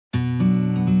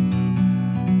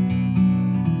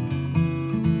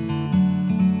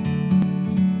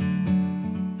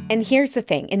And here's the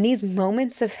thing, in these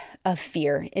moments of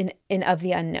fear and of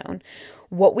the unknown,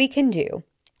 what we can do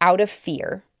out of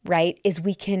fear, right, is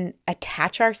we can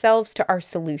attach ourselves to our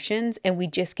solutions and we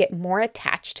just get more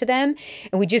attached to them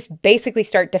and we just basically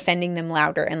start defending them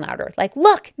louder and louder. Like,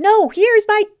 look, no, here's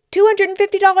my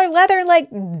 $250 leather, like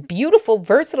beautiful,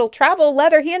 versatile travel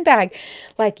leather handbag.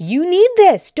 Like, you need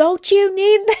this. Don't you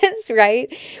need this,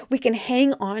 right? We can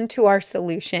hang on to our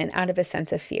solution out of a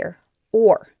sense of fear.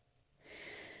 Or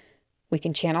we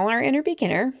can channel our inner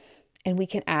beginner and we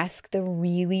can ask the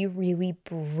really, really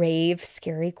brave,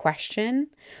 scary question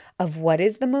of what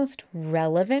is the most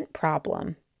relevant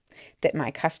problem that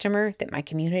my customer, that my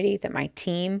community, that my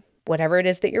team, whatever it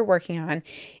is that you're working on,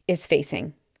 is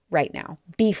facing right now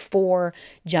before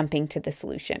jumping to the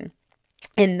solution.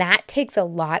 And that takes a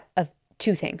lot of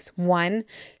two things. One,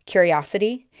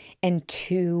 curiosity, and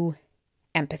two,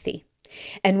 empathy.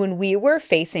 And when we were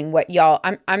facing what y'all,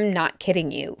 I'm not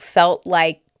kidding you, felt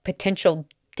like potential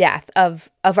death of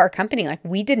our company. Like,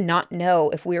 we did not know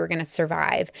if we were going to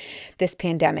survive this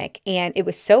pandemic. And it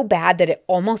was so bad that it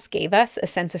almost gave us a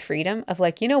sense of freedom of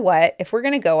like, you know what, if we're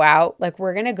going to go out, like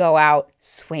we're going to go out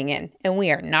swinging and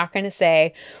we are not going to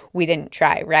say we didn't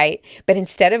try, right? But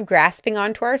instead of grasping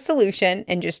onto our solution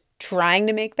and just trying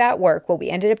to make that work, what we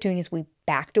ended up doing is we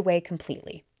backed away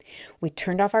completely. We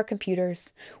turned off our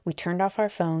computers. We turned off our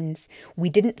phones. We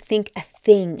didn't think a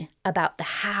thing about the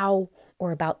how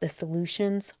or about the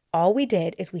solutions. All we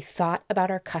did is we thought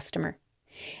about our customer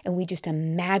and we just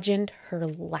imagined her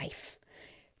life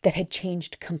that had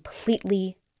changed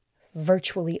completely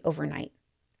virtually overnight.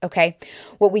 Okay.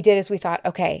 What we did is we thought,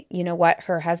 okay, you know what?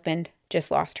 Her husband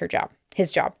just lost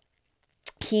his job.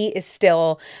 He is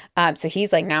still, so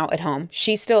he's like now at home.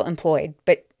 She's still employed,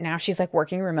 but now she's like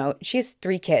working remote. She has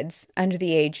 3 kids under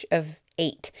the age of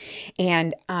 8.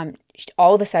 And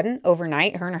all of a sudden,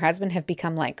 overnight, her and her husband have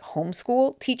become like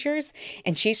homeschool teachers.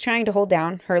 And she's trying to hold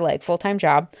down her like full-time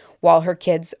job while her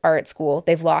kids are at school.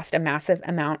 They've lost a massive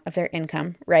amount of their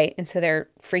income, right? And so they're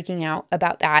freaking out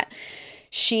about that.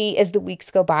 She, as the weeks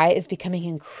go by, is becoming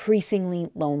increasingly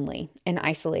lonely and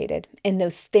isolated. And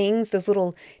those things, those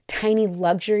little tiny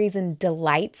luxuries and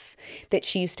delights that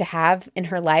she used to have in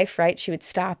her life, right? She would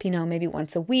stop, maybe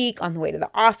once a week on the way to the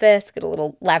office, get a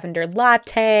little lavender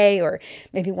latte, or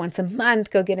maybe once a month,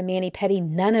 go get a mani-pedi.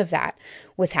 None of that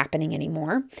was happening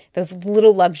anymore. Those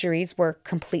little luxuries were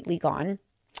completely gone.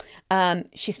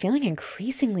 She's feeling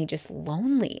increasingly just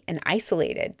lonely and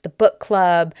isolated. The book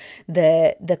club,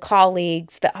 the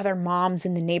colleagues, the other moms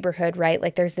in the neighborhood, right?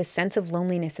 Like there's this sense of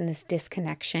loneliness and this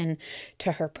disconnection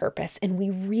to her purpose. And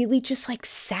we really just like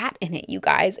sat in it, you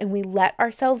guys, and we let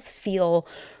ourselves feel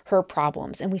her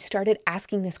problems. And we started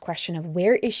asking this question of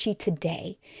where is she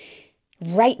today,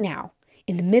 right now,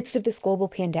 in the midst of this global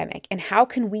pandemic? And how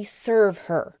can we serve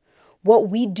her? What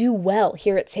we do well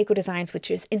here at Sseko Designs,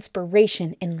 which is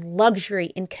inspiration and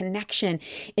luxury and connection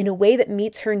in a way that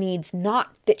meets her needs,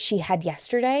 not that she had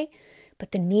yesterday,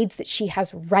 but the needs that she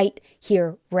has right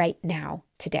here, right now,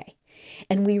 today.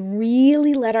 And we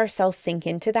really let ourselves sink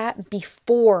into that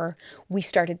before we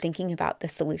started thinking about the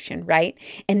solution, right?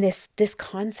 And this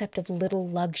concept of little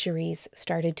luxuries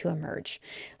started to emerge.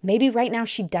 Maybe right now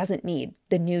she doesn't need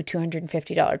the new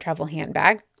 $250 travel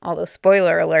handbag. Although,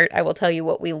 spoiler alert, I will tell you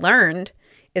what we learned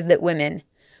is that women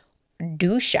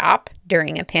do shop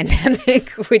during a pandemic,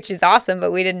 which is awesome,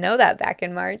 but we didn't know that back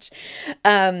in March.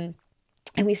 And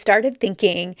we started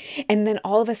thinking, and then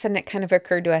all of a sudden it kind of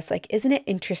occurred to us, like, isn't it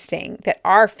interesting that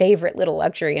our favorite little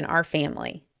luxury in our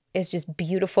family is just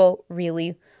beautiful,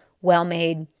 really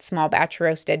well-made, small batch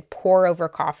roasted pour over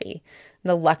coffee. I'm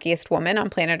the luckiest woman on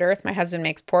planet Earth. My husband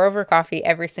makes pour over coffee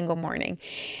every single morning.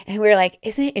 And we were like,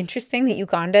 isn't it interesting that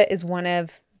Uganda is one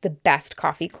of the best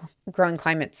coffee growing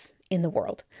climates in the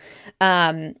world?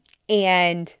 And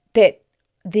that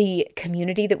the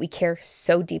community that we care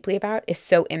so deeply about is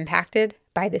so impacted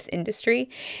by this industry.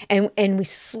 And we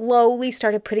slowly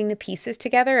started putting the pieces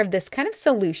together of this kind of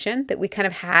solution that we kind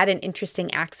of had an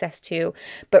interesting access to,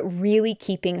 but really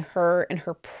keeping her and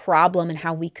her problem and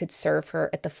how we could serve her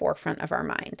at the forefront of our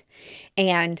mind.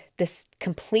 And this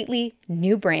completely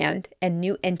new brand and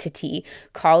new entity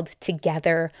called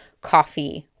Together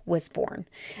Coffee was born.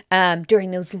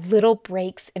 During those little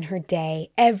breaks in her day,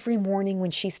 every morning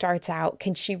when she starts out,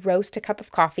 can she roast a cup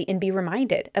of coffee and be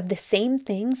reminded of the same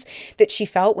things that she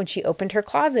felt when she opened her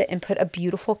closet and put a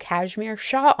beautiful cashmere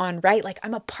shawl on, right? Like,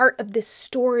 I'm a part of this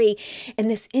story and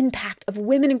this impact of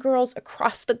women and girls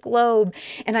across the globe.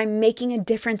 And I'm making a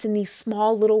difference in these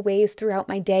small little ways throughout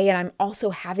my day. And I'm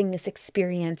also having this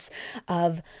experience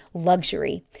of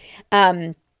luxury.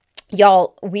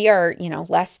 Y'all, we are,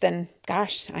 less than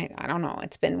I don't know.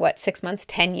 It's been what, 6 months,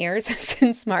 10 years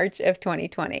since March of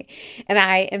 2020. And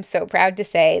I am so proud to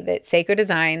say that Sseko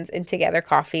Designs and Together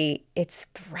Coffee, it's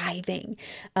thriving.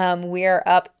 We're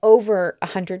up over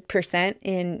 100%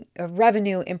 in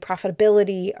revenue and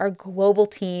profitability. Our global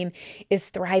team is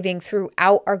thriving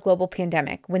throughout our global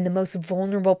pandemic when the most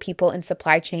vulnerable people in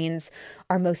supply chains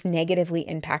are most negatively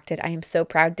impacted. I am so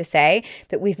proud to say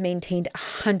that we've maintained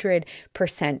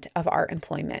 100% of our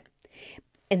employment.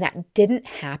 And that didn't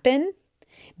happen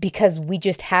because we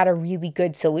just had a really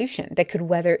good solution that could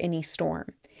weather any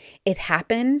storm. It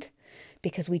happened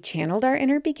because we channeled our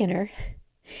inner beginner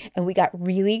and we got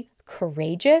really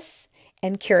courageous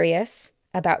and curious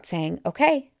about saying,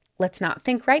 okay, let's not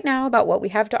think right now about what we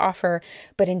have to offer,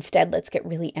 but instead let's get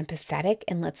really empathetic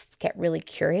and let's get really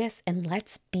curious and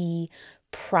let's be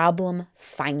problem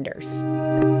finders.